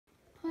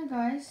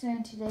guys, so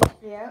in today's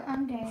video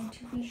I'm going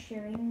to be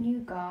showing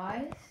you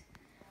guys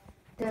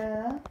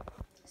the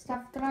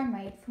stuff that I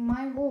made for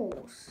my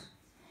horse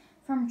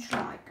from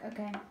Trike.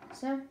 Okay,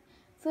 so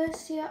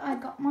first here I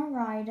got my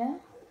rider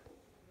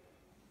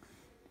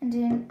and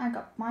then I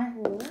got my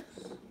horse.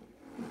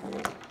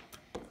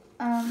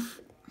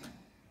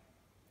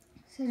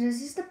 So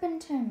this is the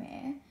pinto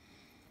mare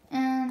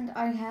and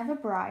I have a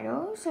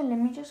bridle, so let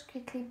me just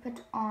quickly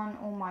put on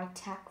all my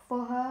tack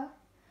for her.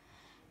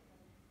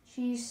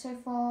 She's so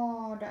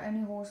far the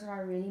only horse that I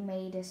really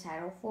made a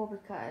saddle for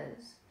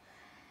because,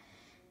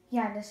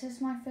 yeah, this is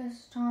my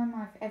first time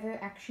I've ever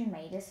actually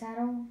made a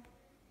saddle.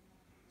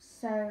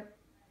 So,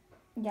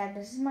 yeah,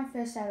 this is my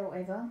first saddle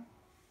ever.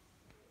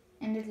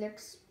 And it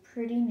looks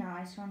pretty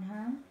nice on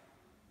her.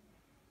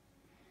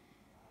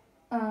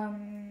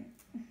 I'm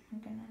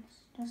gonna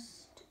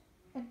just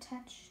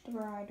attach the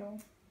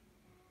bridle.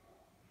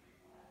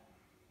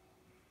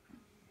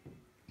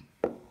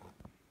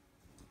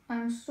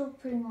 I'm still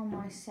putting on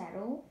my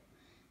saddle.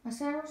 My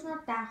saddle's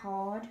not that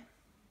hard,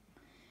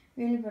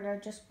 really, but I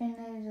just spent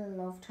a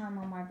lot of time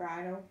on my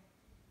bridle.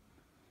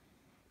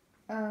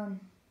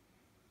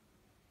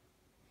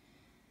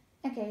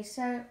 Okay,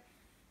 so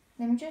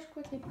let me just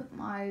quickly put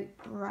my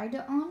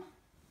rider on.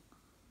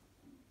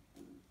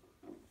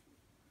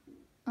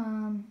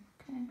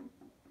 Okay.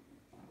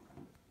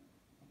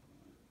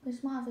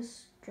 Where's my other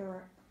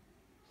stirrup?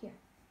 Here.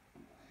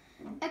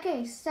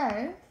 Okay,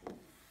 so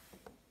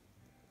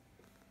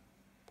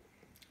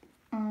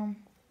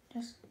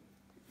just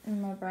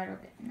my bridle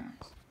get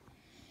nice.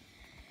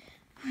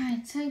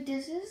 Alright, so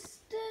this is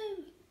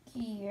the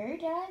gear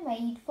that I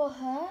made for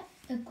her.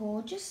 A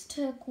gorgeous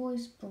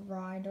turquoise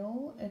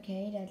bridle.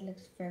 Okay, that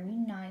looks very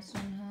nice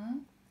on her.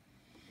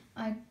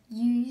 I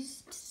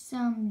used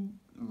some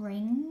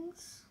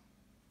rings.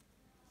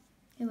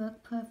 They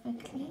work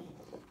perfectly.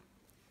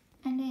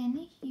 And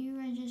then here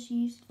I just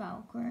used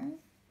Velcro.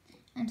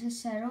 And the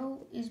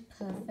saddle is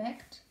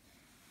perfect.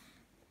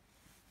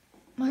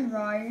 My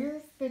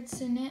rider fits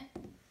in it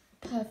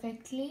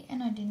perfectly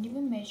and I didn't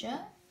even measure.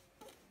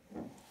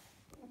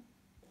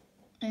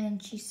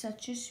 And she's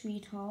such a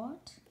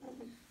sweetheart.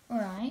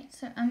 Alright,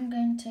 so I'm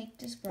going to take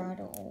this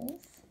bridle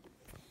off.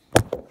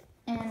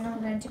 And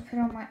I'm going to put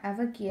on my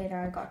other gear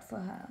that I got for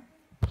her.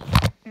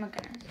 Oh my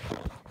goodness.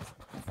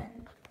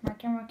 My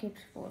camera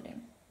keeps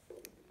falling.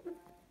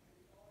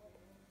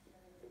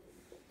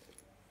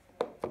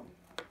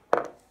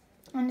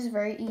 And it's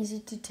very easy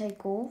to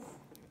take off.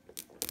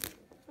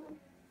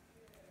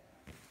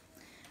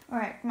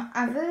 Alright, my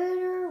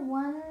other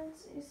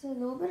ones is a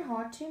little bit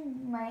hard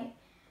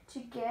to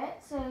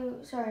get, so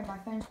sorry, my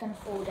phone's gonna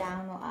fall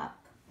down or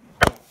up.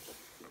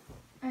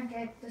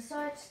 Okay, it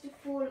decides to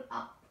fall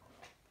up.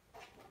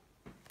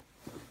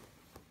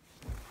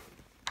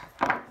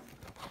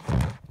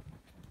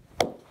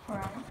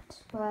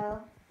 Alright,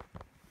 well,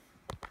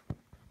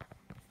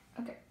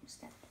 okay,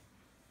 step.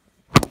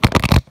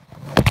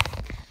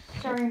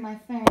 Sorry, my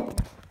phone.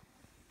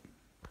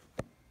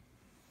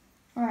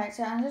 Alright,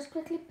 so I'm just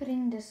quickly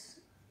putting this,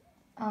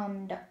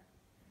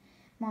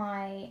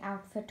 my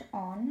outfit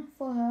on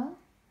for her.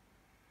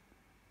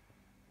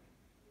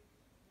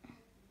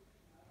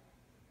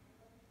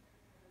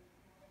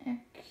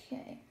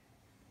 Okay.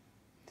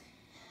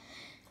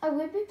 I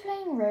would be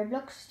playing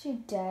Roblox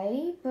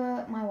today,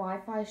 but my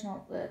Wi-Fi is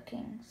not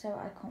working, so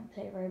I can't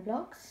play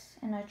Roblox.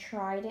 And I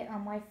tried it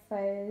on my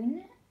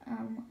phone,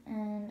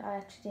 and I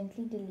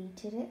accidentally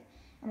deleted it.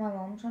 And my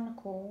mom's on a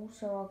call,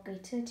 so I'll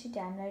get her to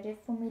download it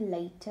for me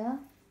later.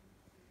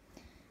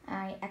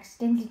 I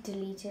accidentally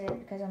deleted it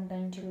because I'm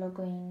going to log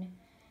in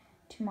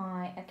to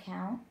my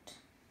account.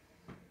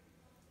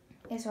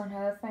 It's on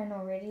her phone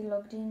already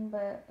logged in,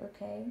 but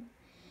okay.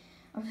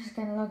 I'm just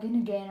going to log in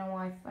again on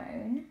my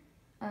phone.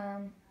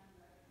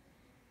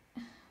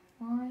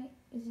 Why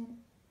isn't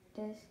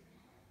this?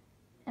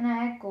 And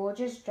I had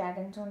gorgeous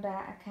dragons on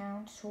that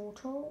account,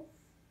 sort of.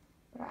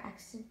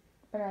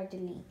 But I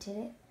deleted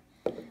it.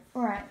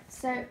 Alright,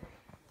 so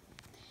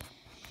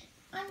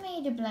I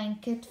made a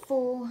blanket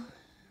for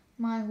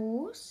my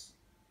horse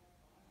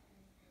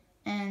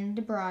and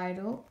the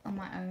bridle on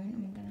my own. Oh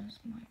my goodness,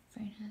 my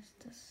phone has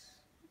this.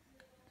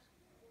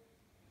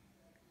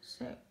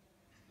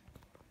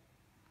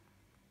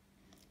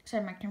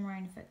 So my camera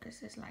in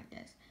focus is like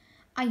this.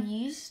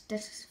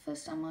 This is the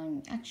first time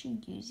I'm actually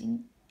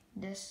using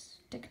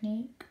this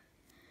technique.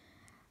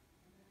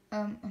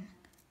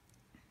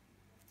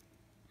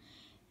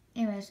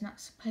 Anyway, it's not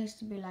supposed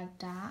to be like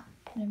that.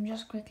 Let me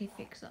just quickly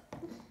fix it.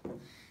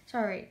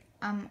 Sorry,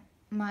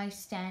 my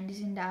stand is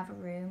in the other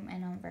room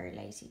and I'm very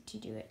lazy to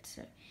do it.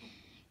 So,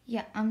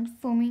 yeah, I'm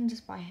filming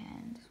just by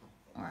hand.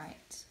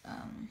 Alright,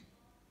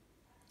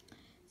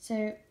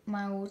 so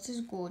my horse is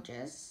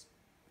gorgeous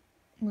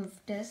with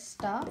this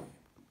stuff.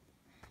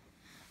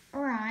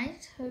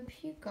 Alright,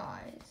 hope you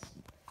guys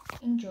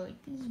enjoyed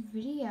this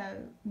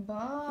video.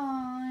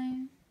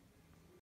 Bye.